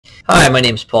Hi, my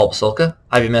name is Paul Pscolka,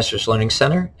 Ivy Masters Learning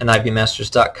Center and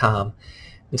IvyMasters.com.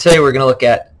 And today we're going to look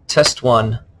at Test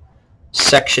 1,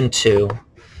 Section 2,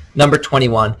 number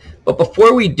 21. But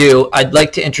before we do, I'd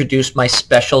like to introduce my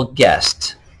special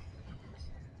guest.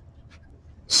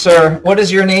 Sir, what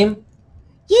is your name?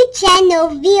 Luciano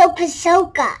Vito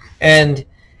Pscolka. And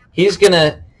he's going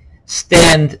to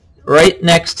stand right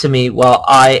next to me while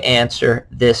I answer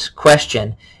this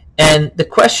question. And the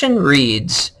question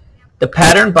reads, the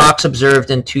pattern box observed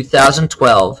in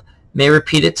 2012 may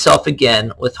repeat itself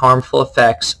again with harmful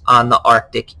effects on the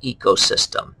Arctic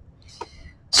ecosystem.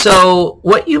 So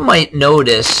what you might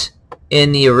notice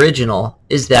in the original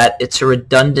is that it's a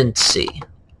redundancy.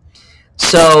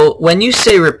 So when you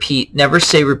say repeat, never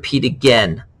say repeat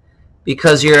again,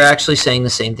 because you're actually saying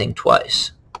the same thing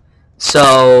twice.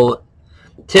 So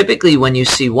typically when you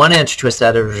see one answer choice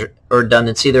that has a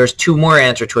redundancy, there's two more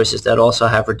answer choices that also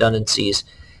have redundancies,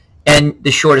 and the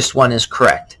shortest one is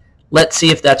correct. Let's see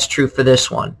if that's true for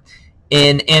this one.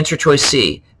 In answer choice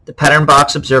C, the pattern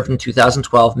box observed in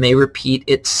 2012 may repeat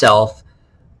itself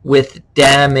with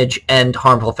damage and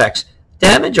harmful effects.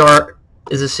 Damage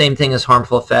is the same thing as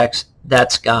harmful effects.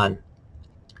 That's gone.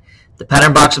 The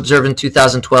pattern box observed in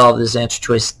 2012 is answer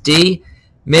choice D,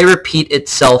 may repeat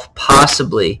itself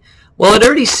possibly. Well, it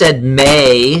already said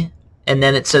may, and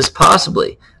then it says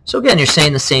possibly. So again, you're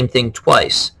saying the same thing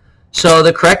twice. So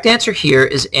the correct answer here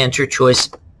is answer choice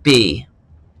B.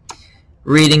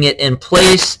 Reading it in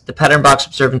place, the pattern box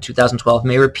observed in 2012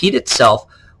 may repeat itself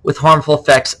with harmful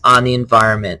effects on the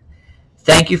environment.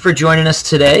 Thank you for joining us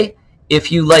today.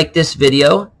 If you like this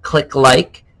video, click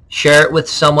like, share it with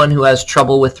someone who has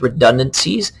trouble with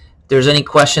redundancies. If there's any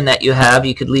question that you have,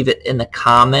 you could leave it in the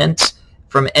comments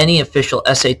from any official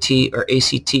SAT or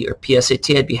ACT or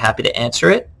PSAT. I'd be happy to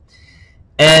answer it.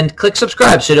 And click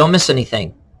subscribe so you don't miss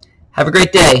anything. Have a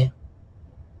great day.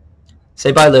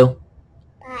 Say bye, Lou.